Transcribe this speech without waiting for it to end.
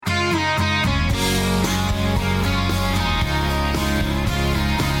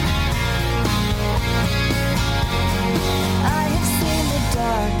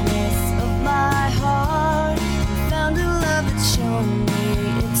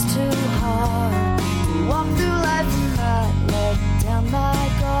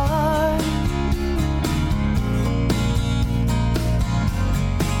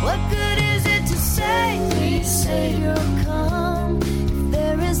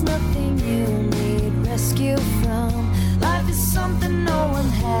something no one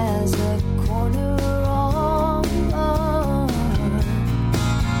has a corner on.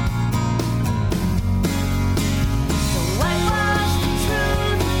 Don't whitewash the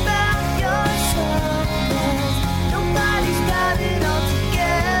truth about yourself, 'cause nobody's got it all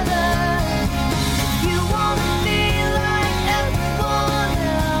together. You wanna be like everyone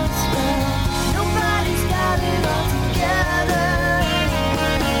else, well, nobody's got it all together.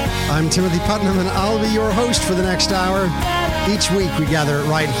 I'm Timothy Putnam, and I'll be your host for the next hour. Each week, we gather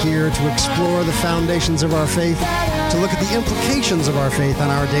right here to explore the foundations of our faith, to look at the implications of our faith on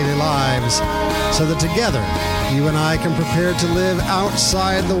our daily lives, so that together, you and I can prepare to live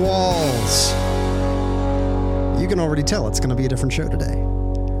outside the walls. You can already tell it's going to be a different show today.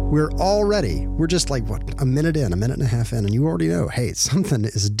 We're just like, a minute and a half in, and you already know, hey, something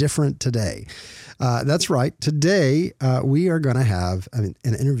is different today. That's right. Today, we are going to have an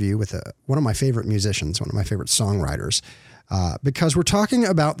interview with one of my favorite musicians, one of my favorite songwriters, because we're talking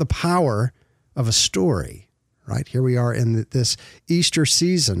about the power of a story, right? Here we are in this Easter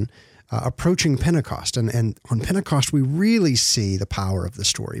season, approaching Pentecost. And on Pentecost, we really see the power of the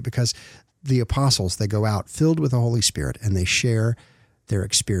story, because the apostles, they go out filled with the Holy Spirit and they share their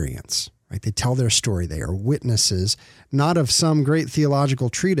experience, right? They tell their story. They are witnesses, not of some great theological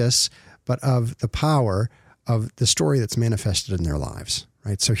treatise, but of the power of the story that's manifested in their lives,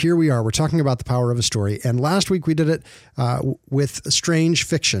 right? So here we are. We're talking about the power of a story. And last week we did it with strange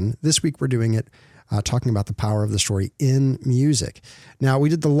fiction. This week we're doing it talking about the power of the story in music. Now, we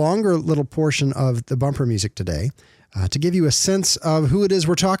did the longer little portion of the bumper music today to give you a sense of who it is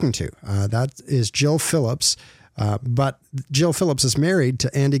we're talking to. That is Jill Phillips. But Jill Phillips is married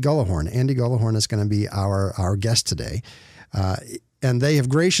to Andy Gullahorn. Andy Gullahorn is going to be our guest today. And they have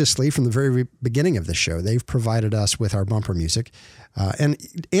graciously, from the very beginning of the show, they've provided us with our bumper music. And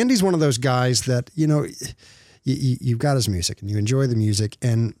Andy's one of those guys that, you've got his music and you enjoy the music.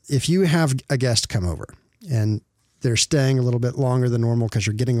 And if you have a guest come over and they're staying a little bit longer than normal because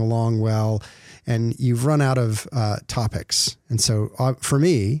you're getting along well and you've run out of topics. And so for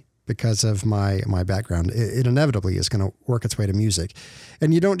me, because of my background, it inevitably is going to work its way to music.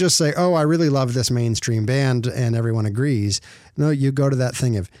 And you don't just say, oh, I really love this mainstream band and everyone agrees. No, you go to that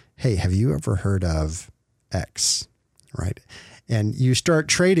thing of, hey, have you ever heard of X, right? And you start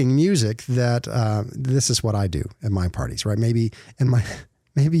trading music that this is what I do at my parties, right? Maybe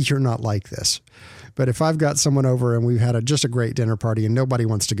you're not like this. But if I've got someone over and we've had just a great dinner party and nobody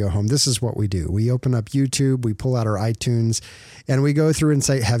wants to go home, this is what we do. We open up YouTube, we pull out our iTunes, and we go through and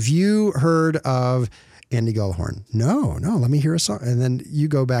say, have you heard of Andy Gullahorn? No, let me hear a song. And then you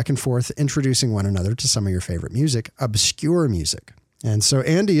go back and forth introducing one another to some of your favorite music, obscure music. And so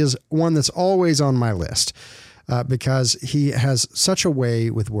Andy is one that's always on my list because he has such a way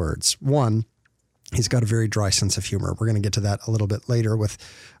with words. One, he's got a very dry sense of humor. We're going to get to that a little bit later with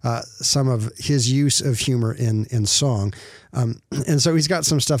some of his use of humor in song. And so he's got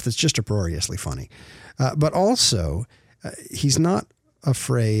some stuff that's just uproariously funny. But also, he's not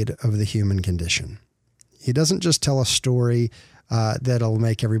afraid of the human condition. He doesn't just tell a story that'll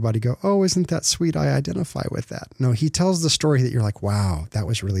make everybody go, oh, isn't that sweet? I identify with that. No, he tells the story that you're like, wow, that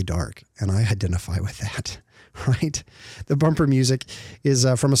was really dark. And I identify with that. Right? The bumper music is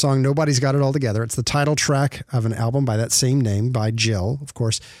from a song, Nobody's Got It All Together. It's the title track of an album by that same name by Jill. Of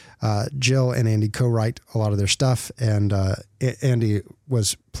course, Jill and Andy co-write a lot of their stuff, and Andy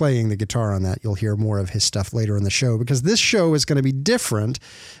was playing the guitar on that. You'll hear more of his stuff later in the show, because this show is going to be different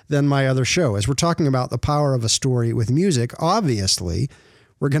than my other show. As we're talking about the power of a story with music, obviously,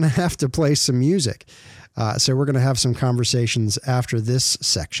 we're going to have to play some music. So we're going to have some conversations after this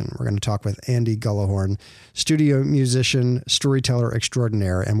section. We're going to talk with Andy Gullahorn, studio musician, storyteller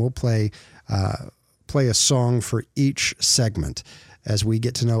extraordinaire, and we'll play a song for each segment as we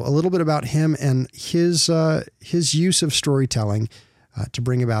get to know a little bit about him and his use of storytelling to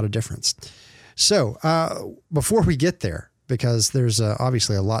bring about a difference. So before we get there, because there's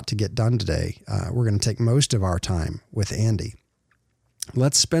obviously a lot to get done today, we're going to take most of our time with Andy.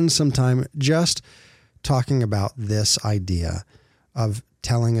 Let's spend some time just talking about this idea of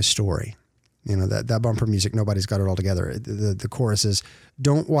telling a story. You know, that bumper music, Nobody's Got It All Together. The chorus is,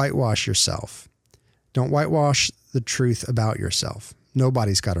 don't whitewash yourself. Don't whitewash the truth about yourself.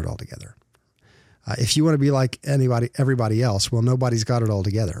 Nobody's got it all together. If you want to be like everybody else, well, nobody's got it all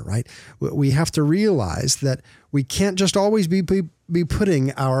together, right? We have to realize that we can't just always be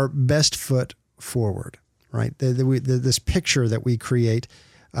putting our best foot forward, right? This picture that we create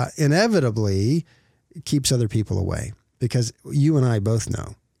inevitably keeps other people away, because you and I both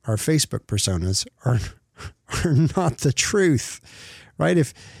know our Facebook personas are not the truth, right?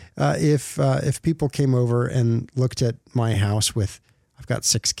 If people came over and looked at my house I've got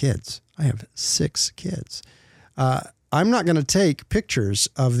 6 kids. I have 6 kids. I'm not going to take pictures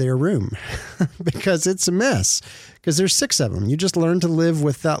of their room because it's a mess, because there's 6 of them. You just learn to live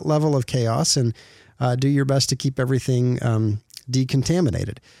with that level of chaos and do your best to keep everything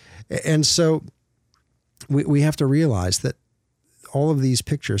decontaminated. And so we have to realize that all of these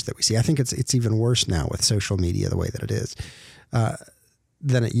pictures that we see, I think it's even worse now with social media, the way that it is,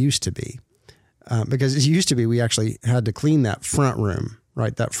 than it used to be. Because it used to be, we actually had to clean that front room,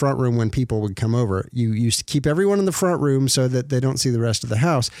 right? That front room when people would come over. You used to keep everyone in the front room so that they don't see the rest of the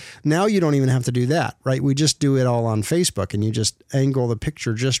house. Now you don't even have to do that, right? We just do it all on Facebook, and you just angle the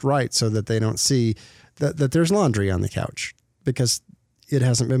picture just right so that they don't see that there's laundry on the couch because it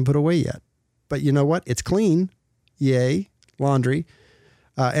hasn't been put away yet. But you know what? It's clean. Yay, laundry.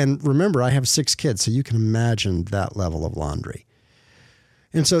 And remember, I have 6 kids, so you can imagine that level of laundry.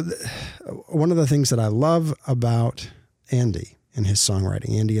 And so one of the things that I love about Andy and his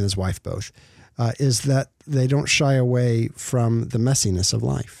songwriting, Andy and his wife both, is that they don't shy away from the messiness of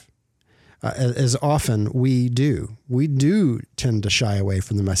life. As often we do. We do tend to shy away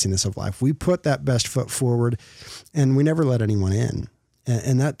from the messiness of life. We put that best foot forward, and we never let anyone in.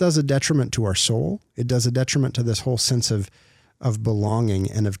 And that does a detriment to our soul. It does a detriment to this whole sense of belonging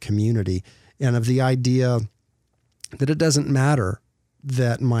and of community and of the idea that it doesn't matter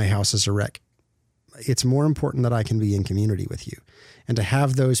that my house is a wreck. It's more important that I can be in community with you and to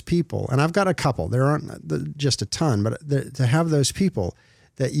have those people. And I've got a couple, there aren't just a ton, but to have those people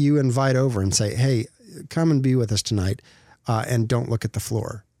that you invite over and say, hey, come and be with us tonight. And don't look at the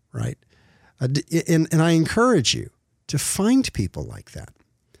floor. Right. And I encourage you to find people like that.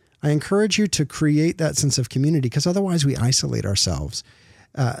 I encourage you to create that sense of community, because otherwise we isolate ourselves,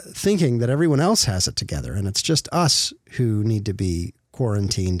 thinking that everyone else has it together and it's just us who need to be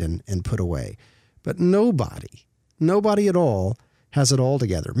quarantined and put away. But nobody at all has it all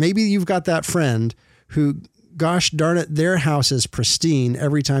together. Maybe you've got that friend who, gosh darn it, their house is pristine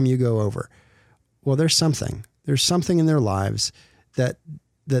every time you go over. Well, there's something in their lives that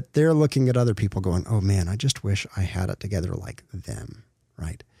they're looking at other people going, oh man, I just wish I had it together like them,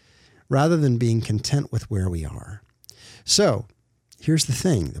 right? Rather than being content with where we are. So here's the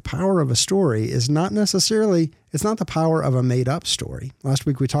thing. The power of a story is not necessarily, it's not the power of a made up story. Last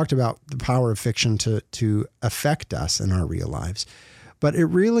week we talked about the power of fiction to affect us in our real lives, but it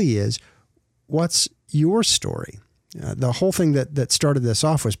really is, what's your story? The whole thing that started this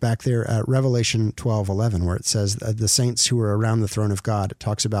off was back there at Revelation 12:11, where it says the saints who are around the throne of God. It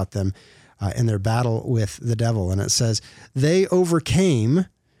talks about them in their battle with the devil. And it says, they overcame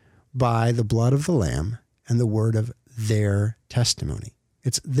by the blood of the Lamb and the word of their testimony.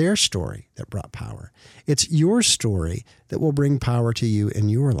 It's their story that brought power. It's your story that will bring power to you in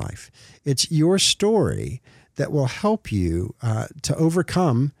your life. It's your story that will help you to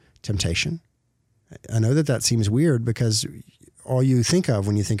overcome temptation. I know that seems weird, because all you think of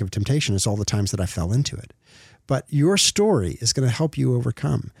when you think of temptation is all the times that I fell into it. But your story is going to help you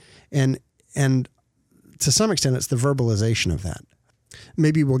overcome. And to some extent, it's the verbalization of that.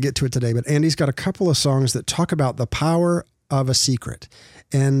 Maybe we'll get to it today, but Andy's got a couple of songs that talk about the power of a secret,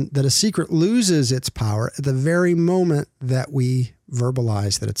 and that a secret loses its power at the very moment that we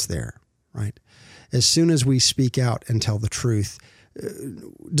verbalize that it's there, right? As soon as we speak out and tell the truth,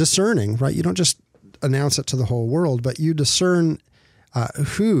 discerning, right? You don't just announce it to the whole world, but you discern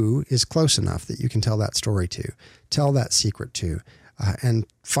who is close enough that you can tell that story to, tell that secret to, and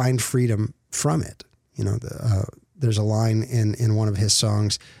find freedom from it. You know, there's a line in one of his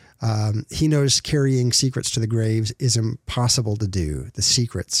songs, he knows carrying secrets to the graves is impossible to do. The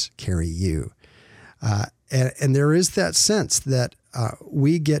secrets carry you. And there is that sense that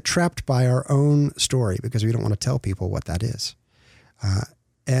we get trapped by our own story because we don't want to tell people what that is.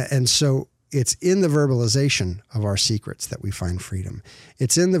 And so it's in the verbalization of our secrets that we find freedom.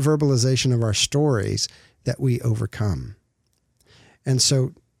 It's in the verbalization of our stories that we overcome. And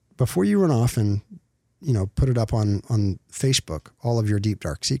so before you run off and, put it up on Facebook, all of your deep,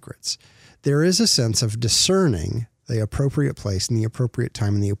 dark secrets, there is a sense of discerning the appropriate place and the appropriate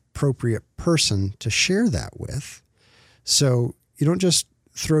time and the appropriate person to share that with. So you don't just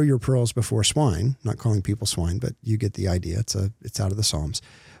throw your pearls before swine, not calling people swine, but you get the idea. It's out of the Psalms.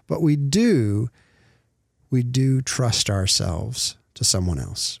 But we do trust ourselves to someone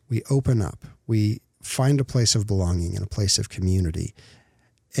else. We open up. We find a place of belonging and a place of community,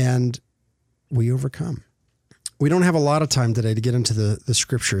 and we overcome. We don't have a lot of time today to get into the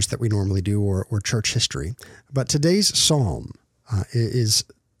scriptures that we normally do or church history, but today's psalm is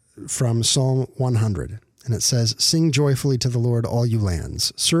from Psalm 100. And it says, "Sing joyfully to the Lord, all you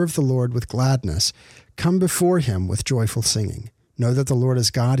lands. Serve the Lord with gladness. Come before him with joyful singing. Know that the Lord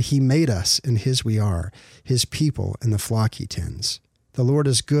is God. He made us, and his we are, his people and the flock he tends. The Lord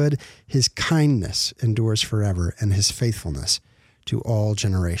is good. His kindness endures forever, and his faithfulness to all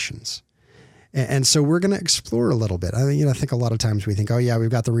generations." And so we're going to explore a little bit. I think a lot of times we think, oh yeah, we've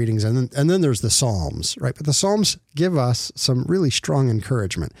got the readings, and then there's the Psalms, right? But the Psalms give us some really strong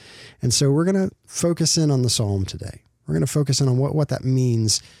encouragement. And so we're going to focus in on the Psalm today. We're going to focus in on what that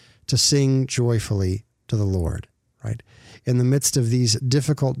means to sing joyfully to the Lord, right? In the midst of these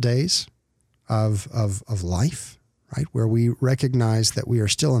difficult days of life, right? Where we recognize that we are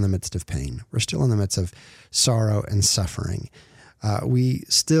still in the midst of pain. We're still in the midst of sorrow and suffering. We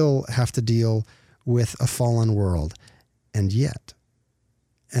still have to deal with a fallen world. And yet,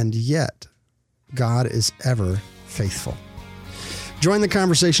 God is ever faithful. Join the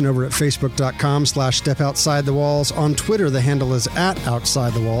conversation over at facebook.com/stepoutside-the-walls. On Twitter, the handle is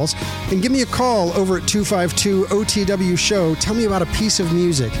 @OutsideTheWalls. And give me a call over at 252-OTW-SHOW. Tell me about a piece of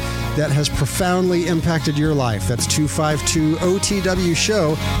music that has profoundly impacted your life. That's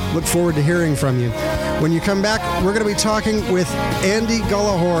 252-OTW-SHOW. Look forward to hearing from you. When you come back, we're going to be talking with Andy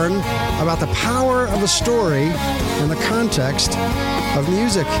Gullahorn about the power of a story in the context of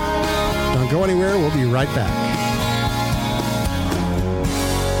music. Don't go anywhere. We'll be right back.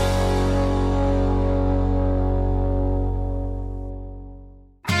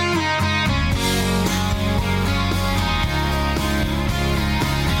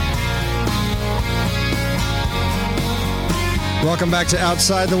 Welcome back to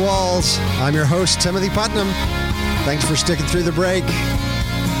Outside the Walls. I'm your host, Timothy Putnam. Thanks for sticking through the break.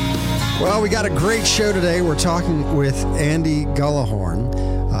 Well, we got a great show today. We're talking with Andy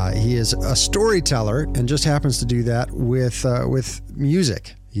Gullahorn. He is a storyteller and just happens to do that with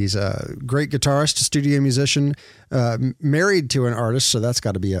music. He's a great guitarist, a studio musician, married to an artist, so that's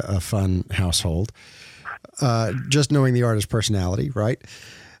got to be a fun household. Just knowing the artist's personality, right?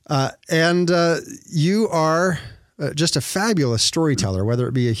 And you are just a fabulous storyteller, whether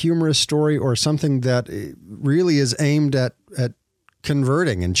it be a humorous story or something that really is aimed at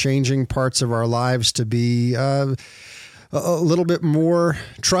converting and changing parts of our lives to be a little bit more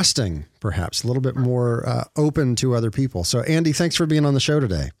trusting, perhaps, a little bit more open to other people. So, Andy, thanks for being on the show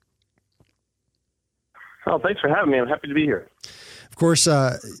today. Oh, thanks for having me. I'm happy to be here. Of course,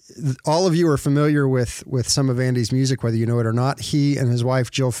 all of you are familiar with some of Andy's music, whether you know it or not. He and his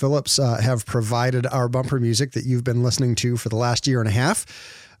wife, Jill Phillips, have provided our bumper music that you've been listening to for the last year and a half.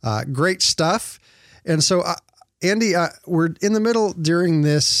 Great stuff. And so, Andy, we're in the middle during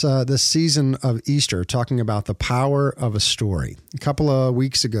this season of Easter talking about the power of a story. A couple of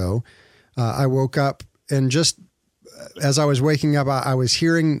weeks ago, I woke up and just as I was waking up, I was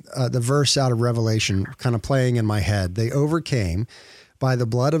hearing the verse out of Revelation kind of playing in my head. They overcame by the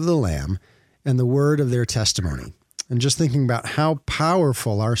blood of the Lamb and the word of their testimony. And just thinking about how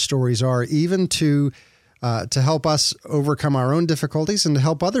powerful our stories are, even to help us overcome our own difficulties and to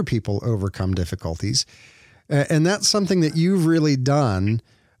help other people overcome difficulties. And that's something that you've really done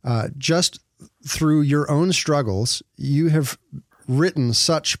just through your own struggles. You have written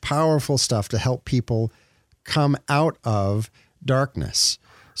such powerful stuff to help people come out of darkness.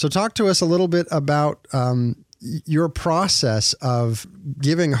 So talk to us a little bit about your process of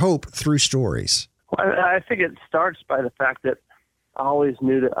giving hope through stories. Well, I think it starts by the fact that I always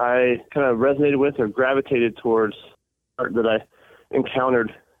knew that I kind of resonated with or gravitated towards art that I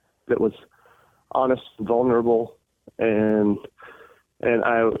encountered that was honest and vulnerable, and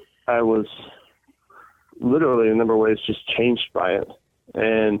I was literally in a number of ways just changed by it.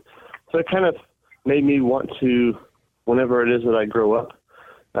 And so it kind of made me want to, whenever it is that I grow up,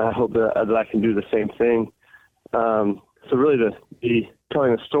 I hope that I can do the same thing. So really the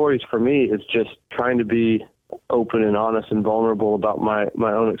telling the stories for me is just trying to be open and honest and vulnerable about my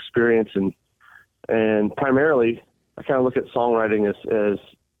own experience. And primarily, I kind of look at songwriting as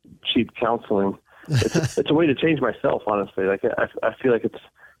cheap counseling. It's a way to change myself, honestly. Like I feel like it's,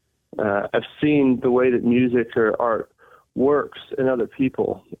 I've seen the way that music or art works in other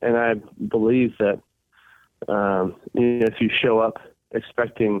people, and I believe that if you show up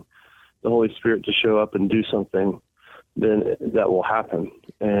expecting the Holy Spirit to show up and do something, then that will happen.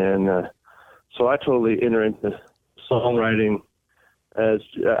 And so I totally enter into songwriting as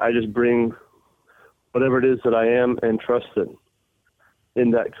I just bring whatever it is that I am and trust that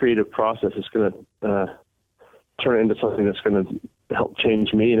in that creative process it's going to turn into something that's going to help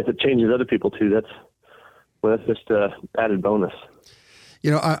change me. And if it changes other people too, that's just an added bonus. You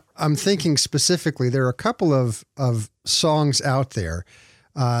know, I'm thinking specifically, there are a couple of songs out there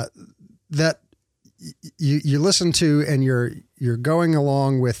that you listen to and you're going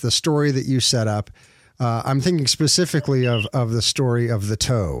along with the story that you set up. I'm thinking specifically of the story of the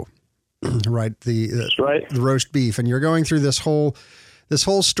toe, right? The roast beef, and you're going through this whole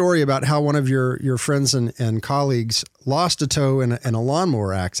story about how one of your friends and colleagues lost a toe in a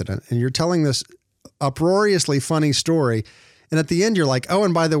lawnmower accident, and you're telling this uproariously funny story, and at the end you're like, oh,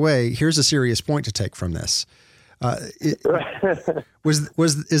 and by the way, here's a serious point to take from this. Is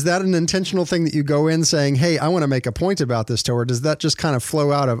that an intentional thing that you go in saying, hey, I want to make a point about this toe, or does that just kind of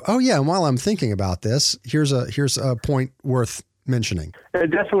flow out of, oh yeah, and while I'm thinking about this, here's a point worth mentioning? It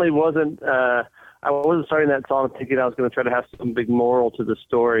definitely wasn't. I wasn't starting that song thinking I was going to try to have some big moral to the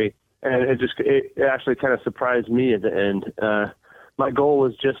story, and it actually kind of surprised me at the end. My goal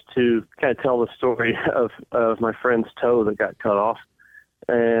was just to kind of tell the story of my friend's toe that got cut off,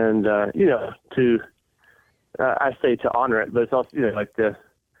 and I say to honor it, but it's also, like the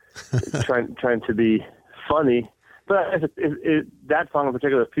trying to be funny. But that song in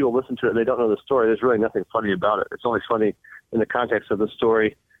particular, if people listen to it and they don't know the story, there's really nothing funny about it. It's only funny in the context of the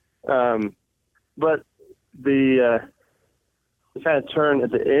story. But the kind of turn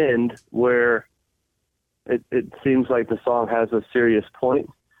at the end where it seems like the song has a serious point,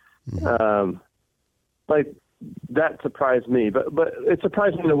 like that surprised me. But it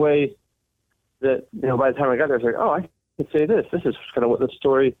surprised me in a way that, by the time I got there, I was like, oh, I can say this. This is kind of what the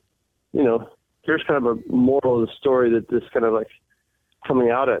story, here's kind of a moral of the story that this kind of like coming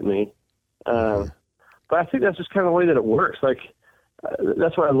out at me. But I think that's just kind of the way that it works. Like,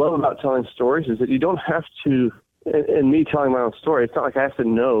 that's what I love about telling stories, is that you don't have to, in me telling my own story, it's not like I have to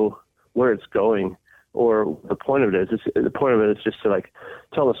know where it's going or the point of it is. The point of it is just to like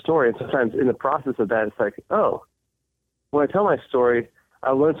tell the story. And sometimes in the process of that, it's like, oh, when I tell my story,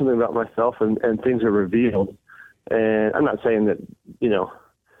 I learned something about myself and things are revealed. And I'm not saying that,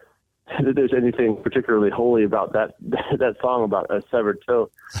 that there's anything particularly holy about that song about a severed toe,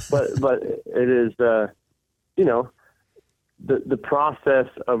 but it is, the process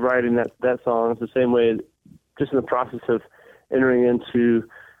of writing that song is the same way, just in the process of entering into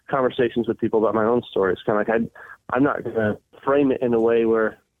conversations with people about my own story. It's kind of like I'm not going to frame it in a way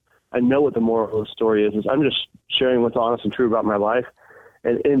where I know what the moral of the story is. I'm just sharing what's honest and true about my life.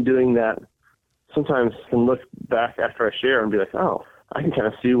 And in doing that, sometimes I can look back after I share and be like, oh, I can kind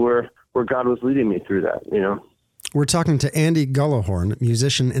of see where God was leading me through that, We're talking to Andy Gullahorn,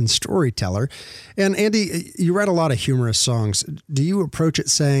 musician and storyteller. And Andy, you write a lot of humorous songs. Do you approach it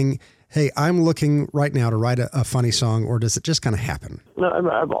saying, hey, I'm looking right now to write a funny song, or does it just kind of happen? No,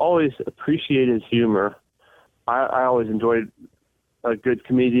 I've always appreciated humor. I always enjoyed a good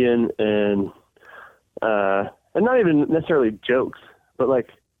comedian and not even necessarily jokes, but like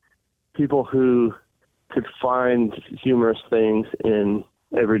people who could find humorous things in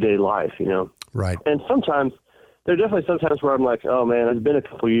everyday life, Right. And there are definitely sometimes where I'm like, oh man, it's been a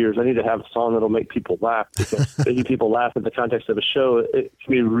couple of years. I need to have a song that'll make people laugh, because making people laugh in the context of a show, it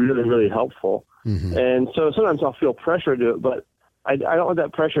can be really, really helpful. Mm-hmm. And so sometimes I'll feel pressure to do it, but I don't let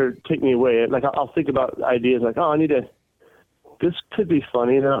that pressure take me away. Like I'll think about ideas like, oh, this could be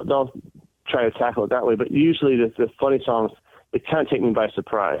funny, and I'll try to tackle it that way. But usually the funny songs, it kind of take me by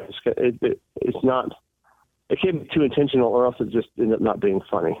surprise. It's not, it can't be too intentional, or else it just ends up not being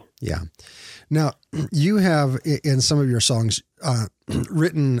funny. Yeah. Now, you have in some of your songs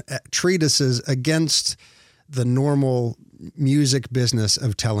written treatises against the normal music business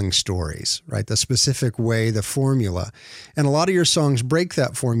of telling stories, right? The specific way, the formula. And a lot of your songs break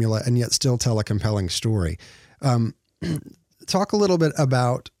that formula and yet still tell a compelling story. Talk a little bit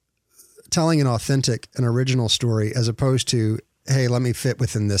about telling an authentic and original story as opposed to, hey, let me fit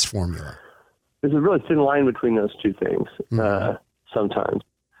within this formula. There's a really thin line between those two things sometimes.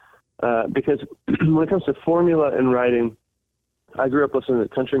 Because when it comes to formula and writing, I grew up listening to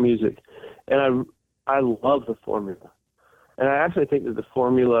country music, and I love the formula. And I actually think that the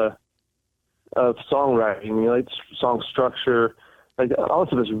formula of songwriting, like song structure, like all this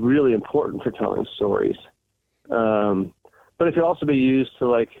stuff is really important for telling stories. But it can also be used to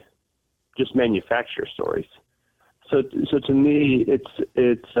like just manufacture stories. So to me,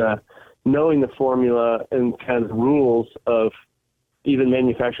 it's knowing the formula and kind of the rules of even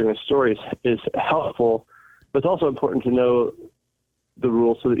manufacturing a story is helpful, but it's also important to know the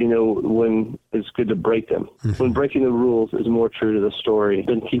rules so that you know when it's good to break them. Mm-hmm. When breaking the rules is more true to the story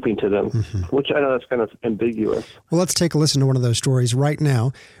than keeping to them, which I know that's kind of ambiguous. Well, let's take a listen to one of those stories right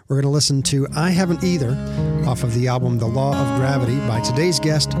now. We're going to listen to I Haven't Either off of the album The Law of Gravity by today's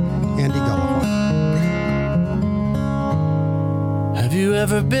guest, Andy Gullahorn. Have you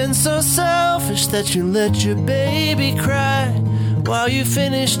ever been so selfish that you let your baby cry while you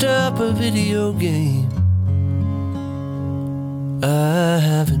finished up a video game. I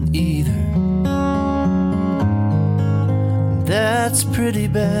haven't either. That's pretty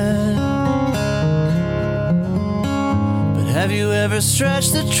bad. But have you ever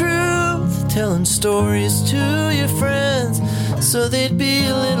stretched the truth, telling stories to your friends so they'd be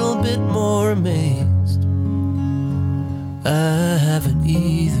a little bit more amazed? I haven't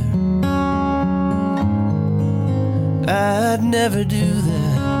either. I'd never do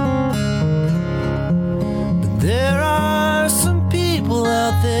that. But there are some people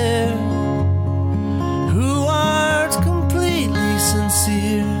out there who aren't completely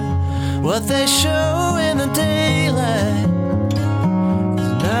sincere. What they show in the daylight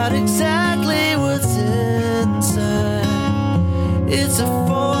is not exactly what's inside. It's a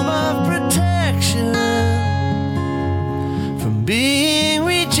form of protection from being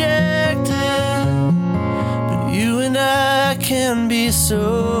rejected. But you and I can be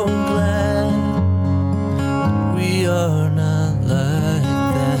so glad that we are not like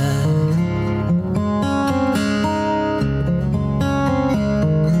that.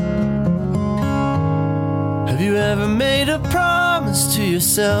 Have you ever made a promise to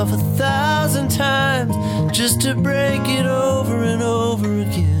yourself 1,000 times just to break it over and over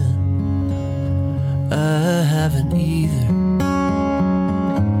again? I haven't either.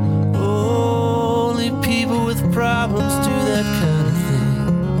 Only people with problems do that kind of thing.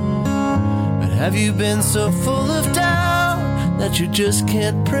 But have you been so full of doubt that you just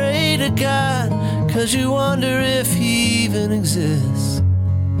can't pray to God 'cause you wonder if He even exists?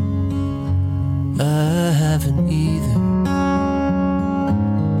 I haven't either.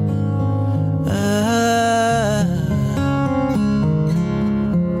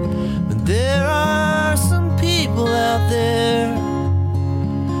 But there are some people out there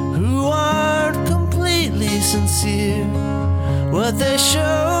who aren't completely sincere. What they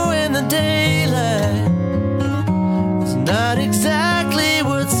show in the daylight is not exactly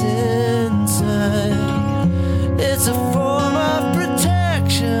what's inside. It's a form of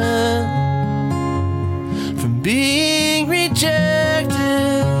protection from being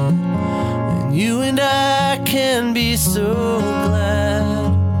rejected. And you and I can be so glad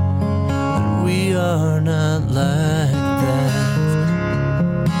that we are not like that.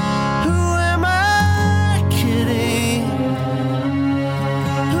 Who am I kidding?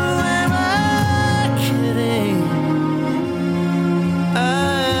 Who am I kidding?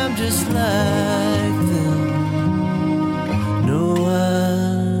 I'm just like them. No,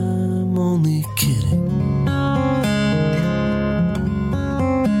 I'm only kidding.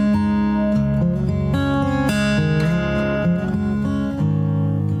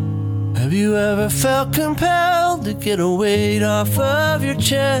 Have you ever felt compelled to get a weight off of your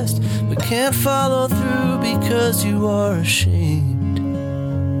chest, but can't follow through because you are ashamed?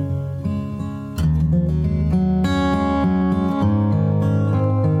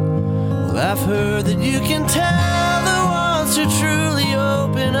 Well, I've heard that you can tell the ones who truly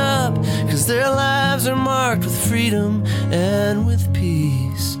open up, 'cause their lives are marked with freedom and with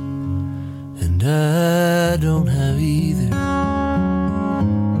peace. And I don't have either.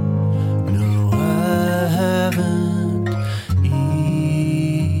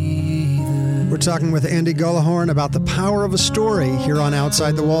 We're talking with Andy Gullahorn about the power of a story here on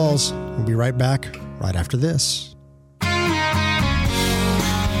Outside the Walls. We'll be right back right after this.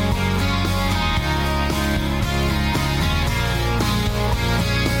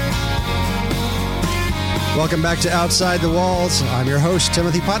 Welcome back to Outside the Walls. I'm your host,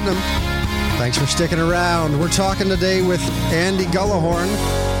 Timothy Putnam. Thanks for sticking around. We're talking today with Andy Gullahorn,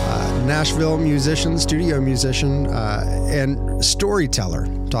 Nashville musician, studio musician, and storyteller,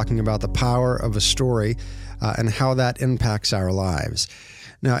 talking about the power of a story and how that impacts our lives.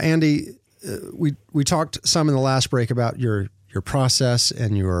 Now, Andy, we talked some in the last break about your process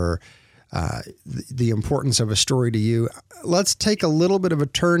and your the importance of a story to you. Let's take a little bit of a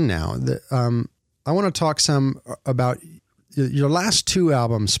turn now. I want to talk some about your last two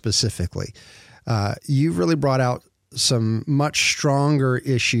albums specifically. You've really brought out some much stronger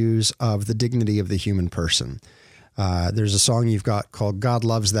issues of the dignity of the human person. There's a song you've got called God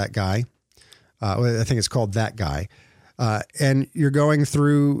Loves That Guy. I think it's called That Guy. And you're going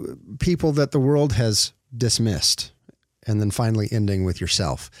through people that the world has dismissed and then finally ending with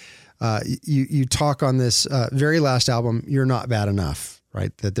yourself. You talk on this very last album, You're Not Bad Enough,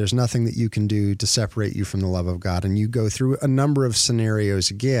 right? That there's nothing that you can do to separate you from the love of God. And you go through a number of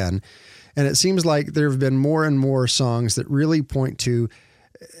scenarios again. And it seems like there have been more and more songs that really point to,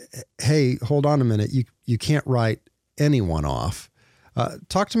 hey, hold on a minute, you can't write anyone off.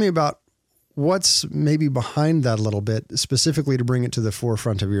 Talk to me about what's maybe behind that a little bit, specifically to bring it to the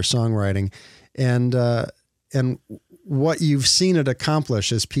forefront of your songwriting, and what you've seen it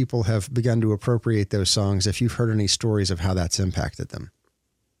accomplish as people have begun to appropriate those songs, if you've heard any stories of how that's impacted them.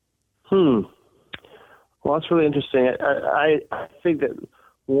 Well, that's really interesting. I think that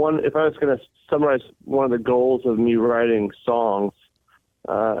if I was going to summarize one of the goals of me writing songs,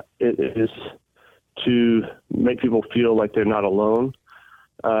 it is to make people feel like they're not alone,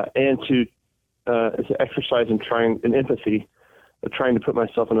 and to exercise in empathy, trying to put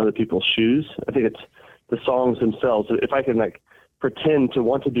myself in other people's shoes. I think it's the songs themselves. If I can pretend to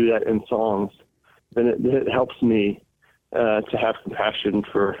want to do that in songs, then it helps me to have compassion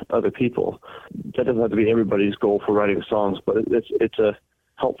for other people. That doesn't have to be everybody's goal for writing songs, but it's a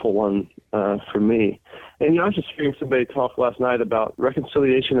helpful one for me. And I was just hearing somebody talk last night about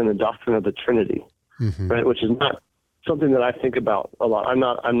reconciliation and the doctrine of the Trinity, right? Which is not something that I think about a lot. I'm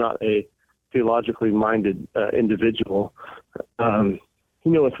not a theologically minded individual.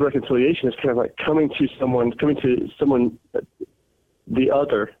 With reconciliation, it's kind of like coming to someone, the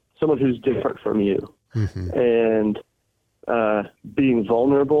other, someone who's different from you, and being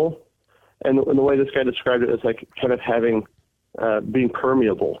vulnerable. And the way this guy described it is like kind of having, being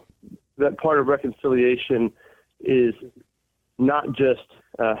permeable. That part of reconciliation is not just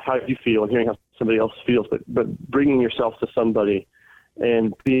how you feel and hearing how somebody else feels, but bringing yourself to somebody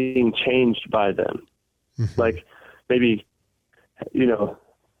and being changed by them. Like maybe,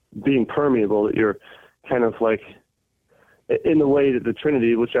 being permeable, that you're kind of like in the way that the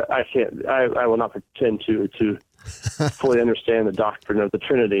Trinity, which I will not pretend to fully understand the doctrine of the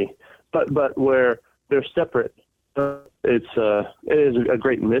Trinity, but where they're separate, it is a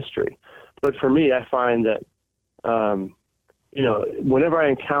great mystery. But for me, I find that, whenever I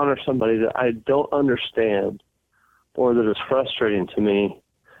encounter somebody that I don't understand, or that is frustrating to me,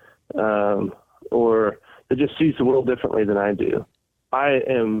 or that just sees the world differently than I do, I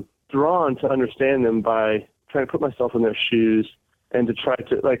am drawn to understand them by trying to put myself in their shoes and to try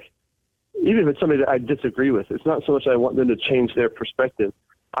to, even if it's somebody that I disagree with, it's not so much I want them to change their perspective.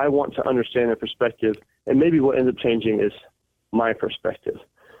 I want to understand their perspective, and maybe what ends up changing is my perspective.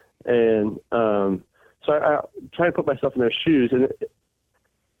 And so I try to put myself in their shoes, and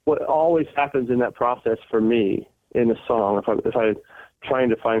what always happens in that process for me in a song, if I'm trying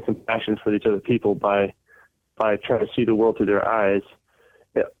to find compassion for these other people by trying to see the world through their eyes,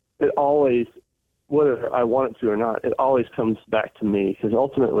 it always, whether I want it to or not, it always comes back to me, because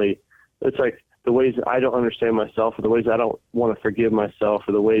ultimately it's like the ways that I don't understand myself, or the ways I don't want to forgive myself,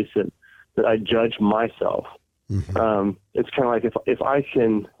 or the ways that I judge myself. It's kind of like if I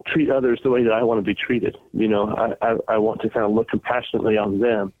can treat others the way that I want to be treated, I want to kind of look compassionately on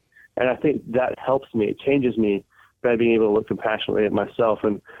them. And I think that helps me. It changes me by being able to look compassionately at myself.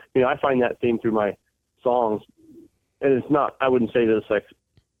 And, I find that theme through my songs. And it's not, I wouldn't say that it's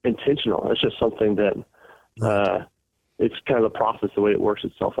intentional. It's just something that it's kind of the process, the way it works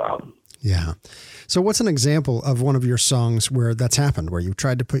itself out. Yeah. So what's an example of one of your songs where that's happened, where you've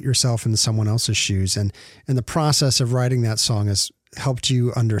tried to put yourself in someone else's shoes, and the process of writing that song has helped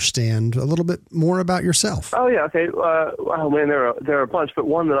you understand a little bit more about yourself? Oh, yeah. Okay. Wow, man, there are a bunch, but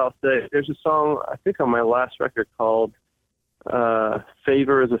one that I'll say, there's a song, I think on my last record, called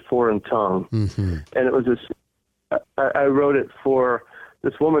Favor is a Foreign Tongue. And it was this, I wrote it for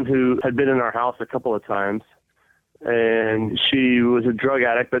this woman who had been in our house a couple of times, and she was a drug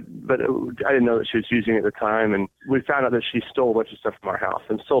addict, but I didn't know that she was using it at the time. And we found out that she stole a bunch of stuff from our house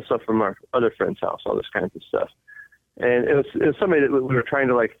and stole stuff from our other friend's house, all this kinds of stuff. And it was somebody that we were trying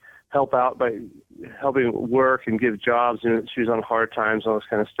to help out by helping work and give jobs. And she was on hard times, all this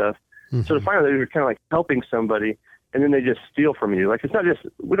kind of stuff. So to find out that we were kind of helping somebody, and then they just steal from you. It's not just,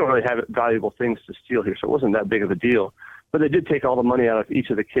 we don't really have valuable things to steal here, so it wasn't that big of a deal. But they did take all the money out of each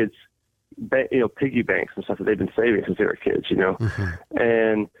of the kids' piggy banks and stuff that they've been saving since they were kids,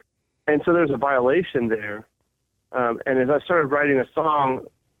 and so there's a violation there. And as I started writing a song,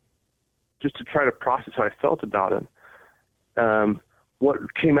 just to try to process how I felt about it,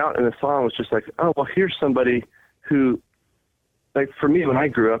 what came out in the song was just oh, well, here's somebody who, for me, when I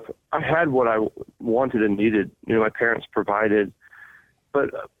grew up, I had what I wanted and needed. My parents provided, but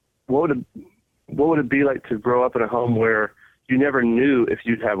what would it be like to grow up in a home where you never knew if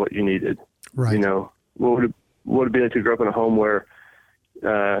you'd have what you needed? Right. What would it be like to grow up in a home where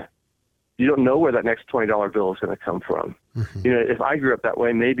you don't know where that next $20 bill is going to come from? If I grew up that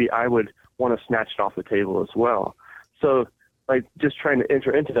way, maybe I would want to snatch it off the table as well. So, just trying to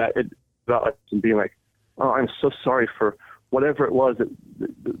enter into that, it about being oh, I'm so sorry for whatever it was, that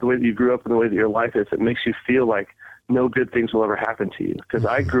the way that you grew up and the way that your life is, it makes you feel like no good things will ever happen to you. Because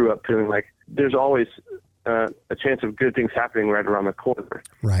I grew up feeling like there's always a chance of good things happening right around the corner.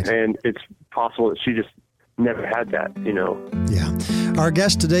 Right. And it's possible that she just never had that, you know. Yeah. Our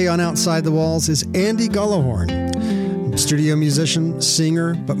guest today on Outside the Walls is Andy Gullahorn, studio musician,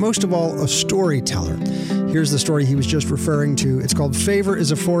 singer, but most of all, a storyteller. Here's the story he was just referring to. It's called Favor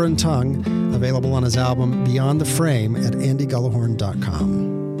is a Foreign Tongue, available on his album Beyond the Frame at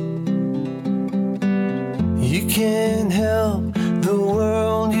andygullahorn.com. You can't help the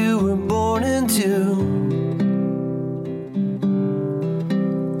world you were born into,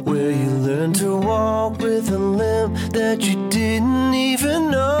 where you learn to walk with a limp that you didn't even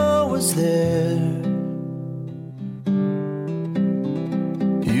know was there.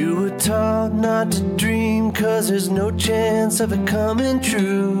 You were taught not to dream 'cause there's no chance of it coming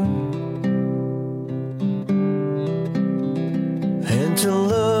true, and to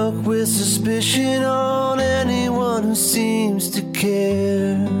look with suspicion on anyone who seems to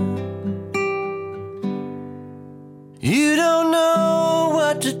care. You don't know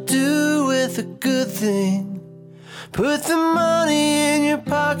what to do with a good thing. Put the money in your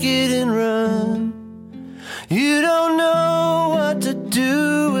pocket and run. You don't know what to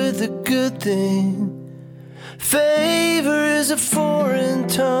do with a good thing. Favor is a foreign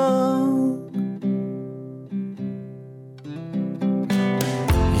tongue.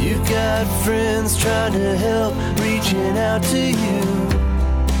 You got friends trying to help, reaching out to you,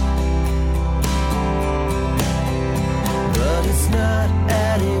 but it's not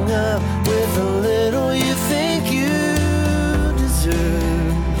adding up with a little you think you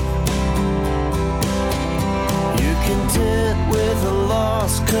deserve. You're content with a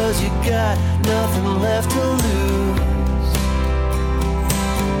loss 'cause you got nothing left to lose.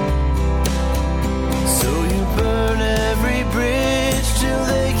 So you burn every bridge till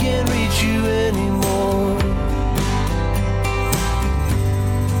they can't reach you anymore.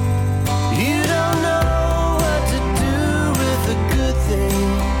 You don't know what to do with a good thing.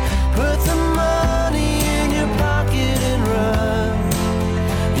 Put the money in your pocket and run.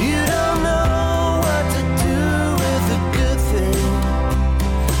 You don't know what to do with a good thing.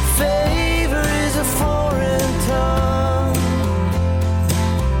 Favor is a foreign tongue.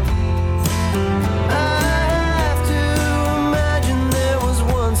 I have to imagine there was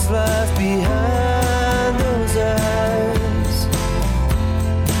once life behind those eyes.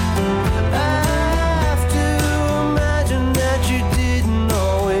 I have to imagine that you didn't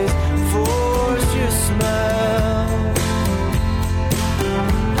always force your smile.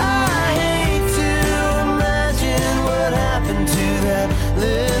 I hate to imagine what happened to that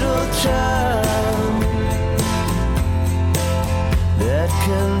little child that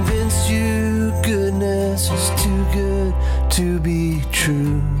convinced you goodness is too good to be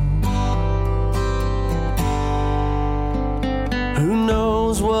true. Who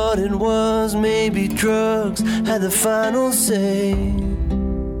knows what it was? Maybe drugs had the final say.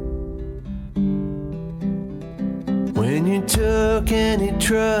 When you took any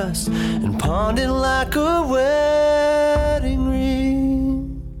trust and pawned it like a wedding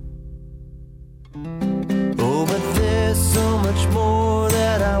ring. Oh, but there's so much more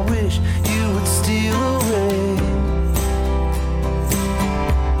that I wish you would steal away.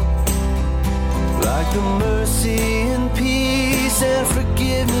 Like the mercy and peace and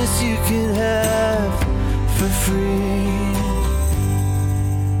forgiveness you can have for free.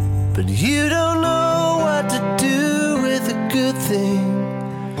 But you don't know what to do with a good thing.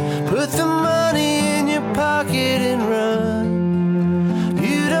 Put the money in your pocket and run.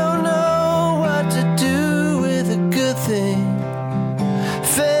 You don't know what to do with a good thing.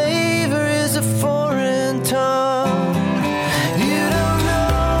 Favor is a foreign tongue. You don't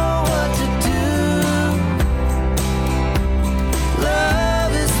know what to do.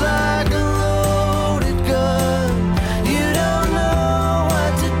 Love is like a loaded gun. You don't know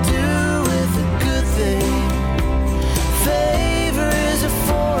what to do with a good thing. Favor is a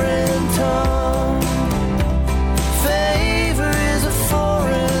foreign tongue. Favor is a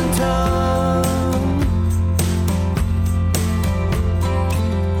foreign tongue.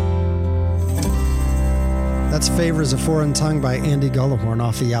 That's Favor is a Foreign Tongue by Andy Gullahorn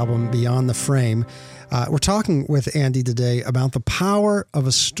off the album Beyond the Frame. We're talking with Andy today about the power of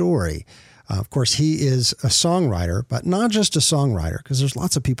a story. Of course, he is a songwriter, but not just a songwriter, because there's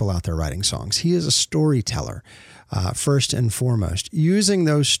lots of people out there writing songs. He is a storyteller, first and foremost, using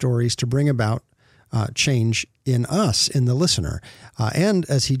those stories to bring about change in us, in the listener. And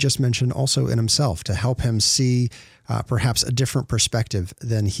as he just mentioned, also in himself, to help him see perhaps a different perspective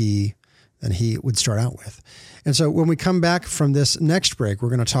than he than he would start out with. And so when we come back from this next break, we're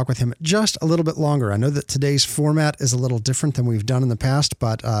going to talk with him just a little bit longer. I know that today's format is a little different than we've done in the past,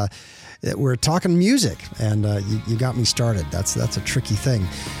 but we're talking music, and you got me started. That's a tricky thing.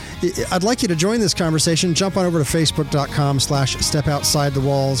 I'd like you to join this conversation. Jump on over to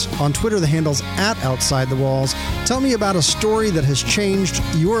facebook.com/stepoutside-the-walls. On Twitter, the handle's @OutsideTheWalls. Tell me about a story that has changed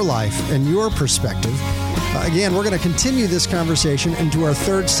your life and your perspective. Again, we're going to continue this conversation into our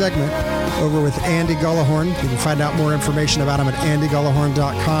third segment over with Andy Gullahorn. You can find out more information about him at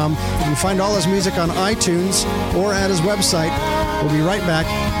andygullahorn.com. You can find all his music on iTunes or at his website. We'll be right back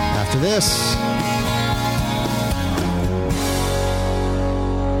after this.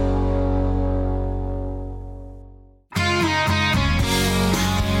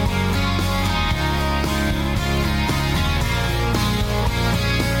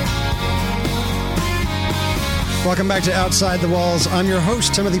 Welcome back to Outside the Walls. I'm your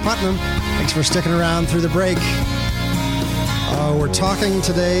host, Timothy Putnam. Thanks for sticking around through the break. We're talking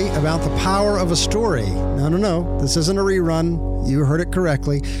today about the power of a story. No. This isn't a rerun. You heard it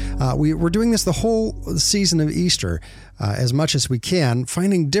correctly. We're doing this the whole season of Easter, as much as we can,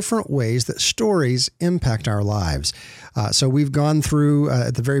 finding different ways that stories impact our lives. So we've gone through,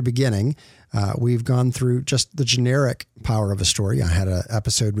 at the very beginning, we've gone through just the generic power of a story. I had an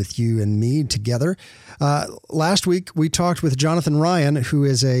episode with you and me together. Last week, we talked with Jonathan Ryan, who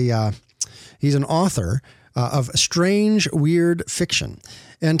is he's an author of strange, weird fiction.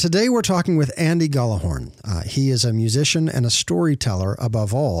 And today we're talking with Andy Gullahorn. He is a musician and a storyteller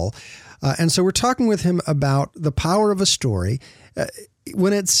above all. And so we're talking with him about the power of a story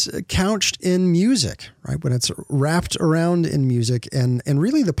when it's couched in music, right? When it's wrapped around in music, and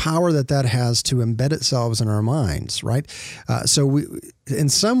really the power that has to embed itself in our minds, right? So we, in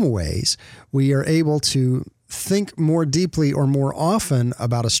some ways, we are able to think more deeply or more often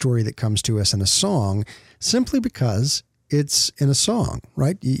about a story that comes to us in a song simply because it's in a song,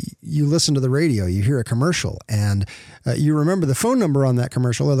 right? You listen to the radio, you hear a commercial, and you remember the phone number on that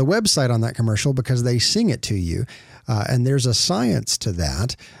commercial or the website on that commercial because they sing it to you. And there's a science to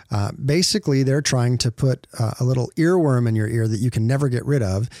that. Basically, they're trying to put a little earworm in your ear that you can never get rid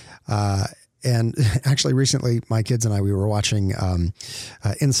of. And actually, recently, my kids and I, we were watching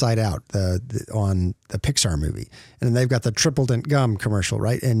Inside Out, on the Pixar movie. And they've got the Triple Dent Gum commercial,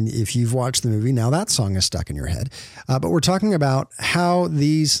 right? And if you've watched the movie, now that song is stuck in your head. But we're talking about how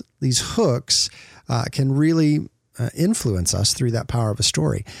these hooks can really influence us through that power of a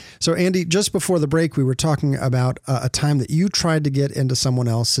story. So, Andy, just before the break, we were talking about a time that you tried to get into someone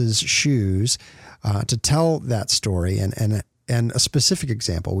else's shoes to tell that story, and a specific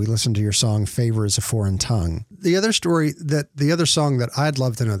example. We listened to your song, Favor is a Foreign Tongue. The other song that I'd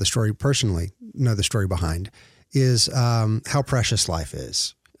love to know the story behind is How Precious Life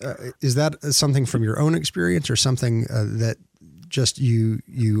Is. Is that something from your own experience or something that just you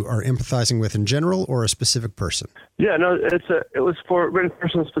are empathizing with in general, or a specific person? Yeah, no, it was written for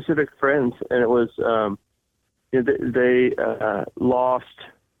some specific friends, and it was they lost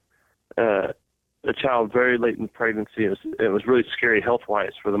a child very late in pregnancy. It was really scary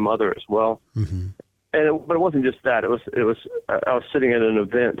health-wise for the mother as well. Mm-hmm. But it wasn't just that. It was I was sitting at an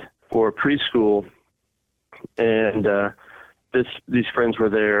event for preschool, and these friends were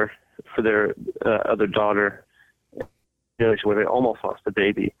there for their other daughter, where they almost lost the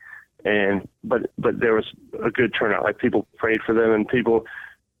baby, but there was a good turnout. Like, people prayed for them, and people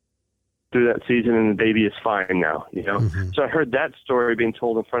through that season, and the baby is fine now. Mm-hmm. So I heard that story being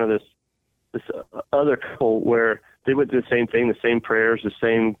told in front of this other couple where they went through the same thing, the same prayers, the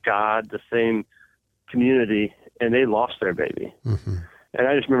same God, the same community, and they lost their baby. Mm-hmm. And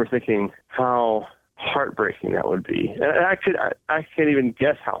I just remember thinking how heartbreaking that would be. And I can't even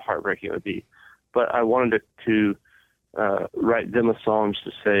guess how heartbreaking it would be, but I wanted to write them a song just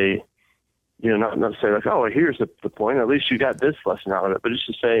to say, not to say like, oh, here's the point. At least you got this lesson out of it, but just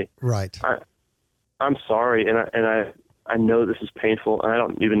to say, right, I'm sorry, and I know this is painful, and I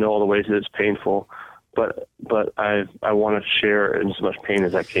don't even know all the ways that it's painful, but I want to share in as much pain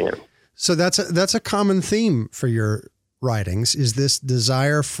as I can. So that's a common theme for your writings, is this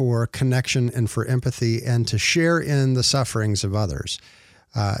desire for connection and for empathy and to share in the sufferings of others.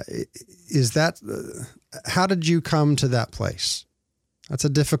 Is that how did you come to that place? That's a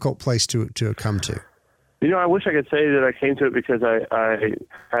difficult place to come to. I wish I could say that I came to it because I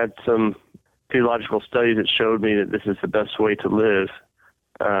had some theological studies that showed me that this is the best way to live.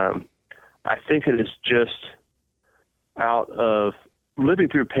 I think it is just out of living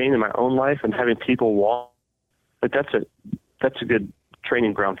through pain in my own life and having people walk. But that's a good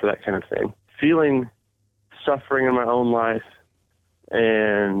training ground for that kind of thing. Feeling suffering in my own life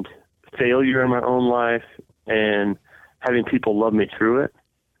and failure in my own life and having people love me through it.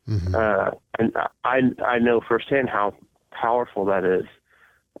 Mm-hmm. And I know firsthand how powerful that is.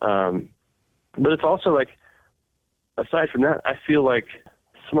 But it's also like, aside from that, I feel like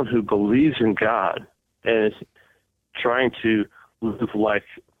someone who believes in God and is trying to live like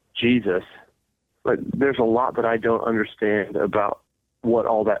Jesus, like there's a lot that I don't understand about what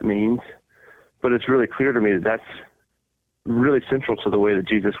all that means, but it's really clear to me that that's really central to the way that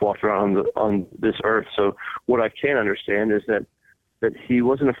Jesus walked around on this earth. So what I can understand is that he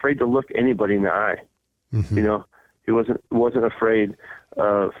wasn't afraid to look anybody in the eye. Mm-hmm. You know, he wasn't afraid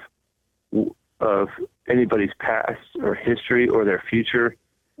of anybody's past or history or their future,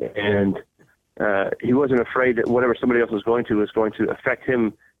 and he wasn't afraid that whatever somebody else was going to affect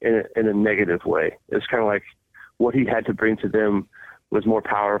him in a negative way. It's kind of like what he had to bring to them was more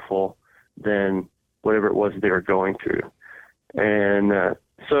powerful than whatever it was they were going through. And I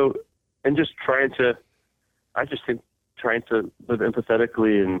just think trying to live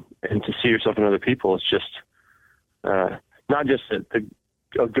empathetically and to see yourself in other people is just not just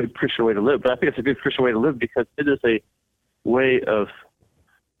a good Christian way to live, but I think it's a good Christian way to live because it is a way of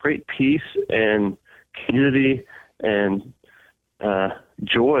great peace and community and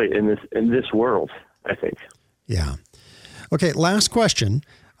joy in this world, I think. Yeah. Okay, last question,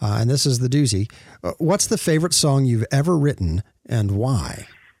 and this is the doozy. What's the favorite song you've ever written and why?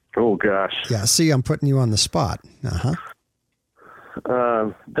 Oh, gosh. Yeah, see, I'm putting you on the spot. Uh-huh.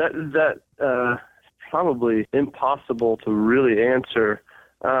 That probably impossible to really answer.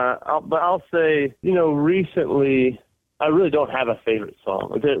 But I'll say, recently, I really don't have a favorite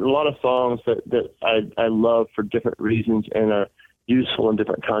song. There are a lot of songs that I love for different reasons and are useful in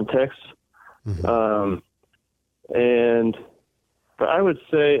different contexts. Mm-hmm. But I would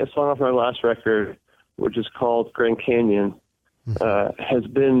say a song off my last record, which is called Grand Canyon, has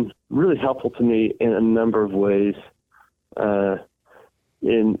been really helpful to me in a number of ways.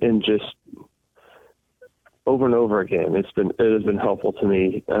 In just over and over again, it has been helpful to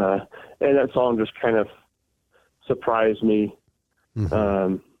me. And that song just kind of surprised me.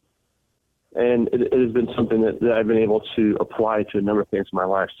 Mm-hmm. And it has been something that I've been able to apply to a number of things in my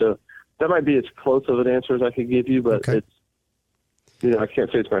life. So that might be as close of an answer as I could give you, but okay. It's, I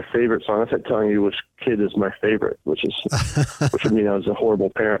can't say it's my favorite song. That's like telling you which kid is my favorite, which would mean I was a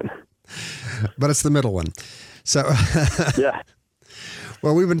horrible parent. But it's the middle one. So yeah.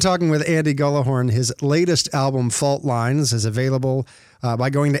 Well, we've been talking with Andy Gullahorn. His latest album, Fault Lines, is available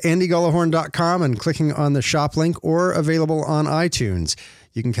by going to andygullahorn.com and clicking on the shop link, or available on iTunes.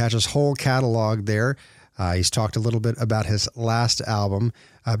 You can catch his whole catalog there. He's talked a little bit about his last album,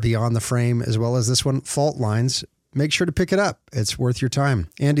 Beyond the Frame, as well as this one, Fault Lines. Make sure to pick it up. It's worth your time.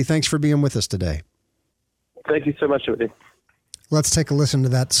 Andy, thanks for being with us today. Thank you so much, Whitney. Let's take a listen to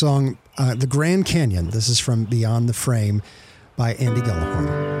that song, The Grand Canyon. This is from Beyond the Frame by Andy Gullahorn.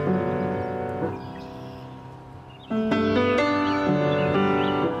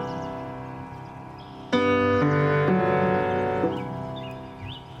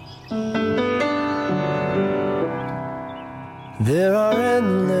 There are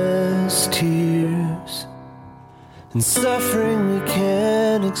endless tears and suffering we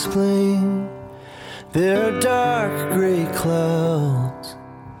can't explain. There are dark gray clouds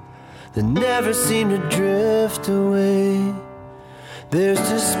that never seem to drift away. There's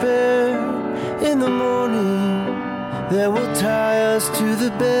despair in the morning that will tie us to the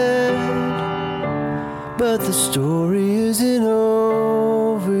bed, but the story isn't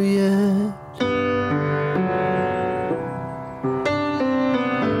over yet.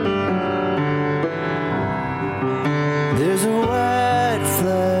 There's a white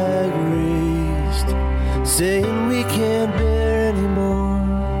flag raised, saying we can't bear anymore.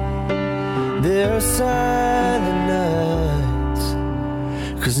 There are silent nights,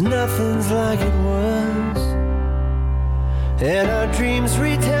 'cause nothing's like it was, and our dreams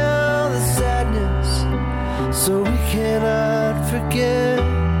retell the sadness, so we cannot forget,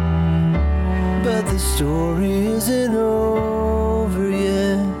 but the story isn't over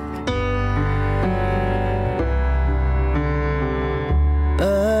yet.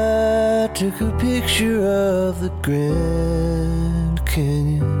 I took a picture of the Grand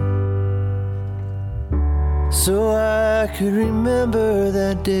Canyon so I could remember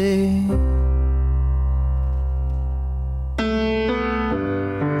that day.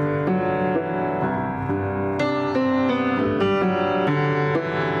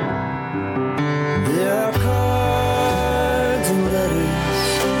 There are cards and letters,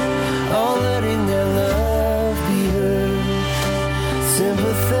 all letting their love be heard.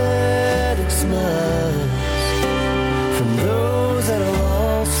 Sympathetic smiles from those that are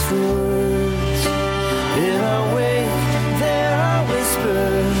lost for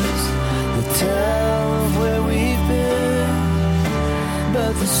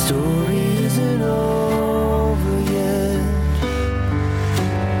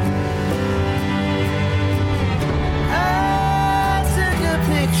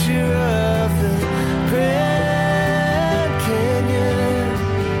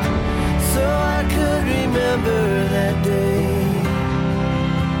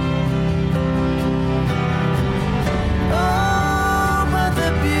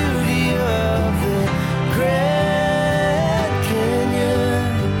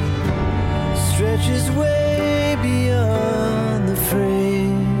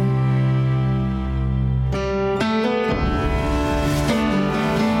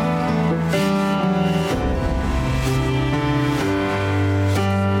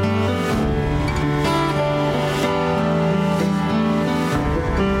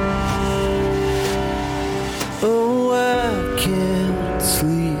can't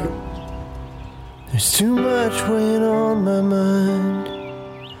sleep. There's too much weighing on my mind.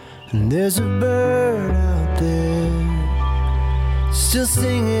 And there's a bird out there, still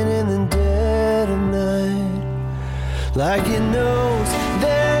singing in the dead of night. Like it knows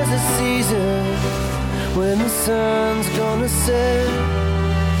there's a season when the sun's gonna set.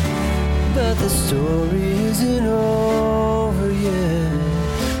 But the story isn't over yet.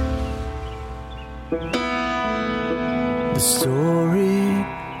 The story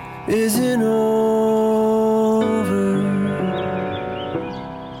isn't over.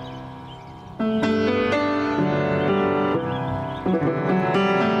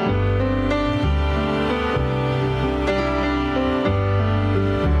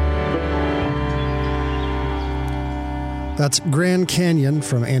 That's Grand Canyon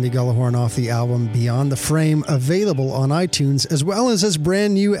from Andy Gullahorn off the album Beyond the Frame, available on iTunes, as well as his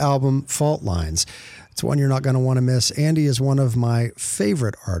brand new album, Fault Lines. It's one you're not going to want to miss. Andy is one of my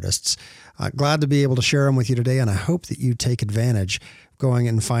favorite artists. Glad to be able to share him with you today, and I hope that you take advantage of going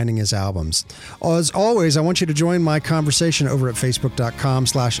and finding his albums. As always, I want you to join my conversation over at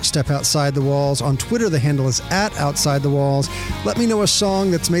facebook.com/StepOutsideTheWalls. On Twitter, the handle is @OutsideTheWalls. Let me know a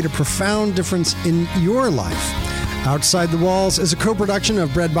song that's made a profound difference in your life. Outside the Walls is a co-production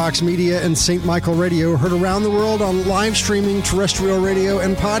of Breadbox Media and St. Michael Radio, heard around the world on live streaming, terrestrial radio,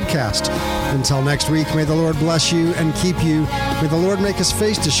 and podcast. Until next week, may the Lord bless you and keep you. May the Lord make his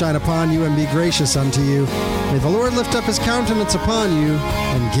face to shine upon you and be gracious unto you. May the Lord lift up his countenance upon you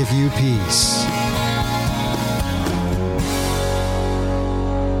and give you peace.